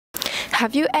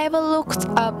Have you ever looked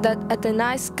up at the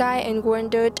night sky and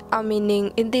wondered our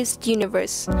meaning in this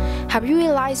universe? Have you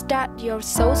realized that you're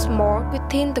so small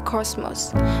within the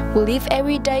cosmos? We live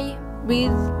every day,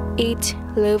 breathe, eat,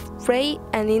 live, pray,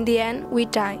 and in the end, we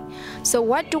die. So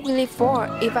what do we live for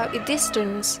if our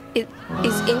existence is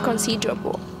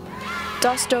inconsiderable?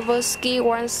 Dostoevsky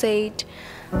once said,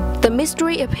 "The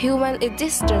mystery of human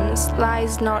existence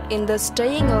lies not in the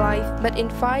staying alive, but in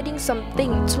finding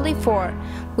something to live for.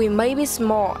 We may be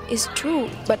small, it's true,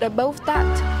 but above that,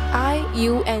 I,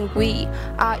 you, and we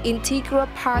are integral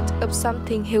part of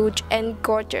something huge and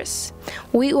gorgeous.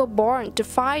 We were born to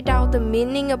find out the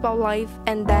meaning of our life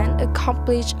and then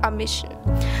accomplish our mission.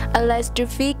 Unless you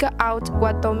figure out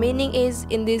what the meaning is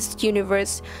in this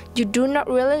universe, you do not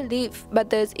really live, but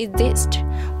does exist.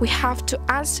 We have to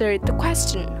answer the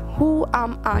question, who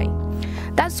am I?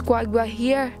 That's why we are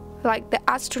here. Like the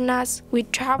astronauts, we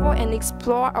travel and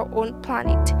explore our own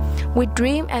planet. We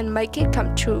dream and make it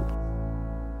come true.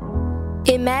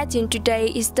 Imagine today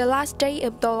is the last day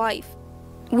of your life.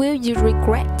 Will you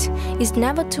regret? It's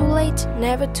never too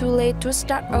late to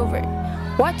start over.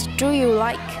 What do you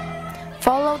like?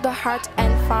 Follow the heart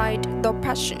and find the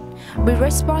passion. Be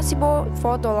responsible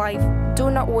for the life. Do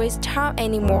not waste time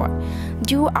anymore.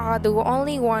 You are the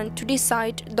only one to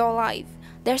decide the life.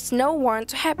 There's no one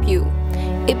to help you.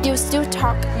 If you still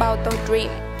talk about the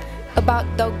dream, about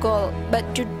the goal, but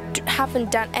you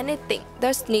haven't done anything,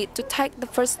 there's need to take the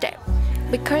first step.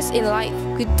 Because in life,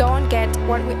 we don't get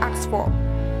what we ask for.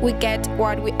 We get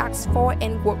what we ask for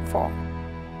and work for.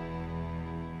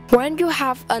 When you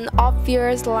have an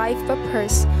obvious life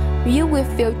purpose, you will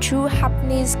feel true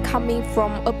happiness coming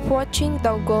from approaching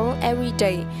the goal every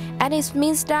day, and it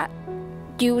means that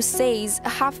you says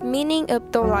half meaning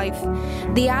of the life.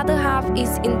 The other half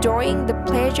is enjoying the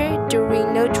pleasure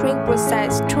during nurturing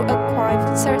process to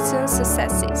acquire certain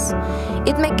successes.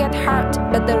 It may get hard,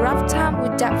 but the rough time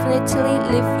will definitely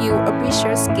leave you a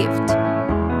precious gift.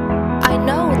 I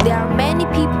know there are many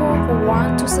people who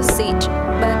want to succeed,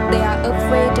 but they are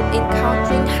afraid of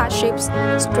encountering hardships,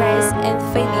 stress, and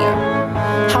failure.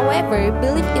 However,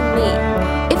 believe in me,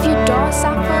 if you don't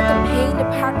suffer the pain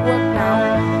of hard work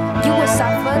now, you will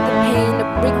suffer the pain of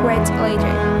regret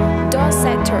later. Don't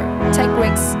settle, take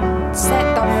risks, set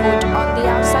the foot on the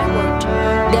outside world.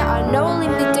 There are no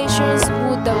limitations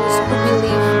to those who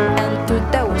believe and to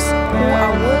those who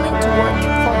are willing to work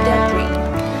for their dream.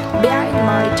 Bear in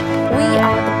mind, we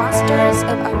are the masters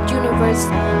of our universe,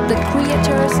 the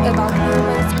creators of our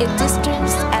human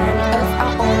existence and of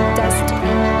our own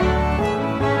destiny.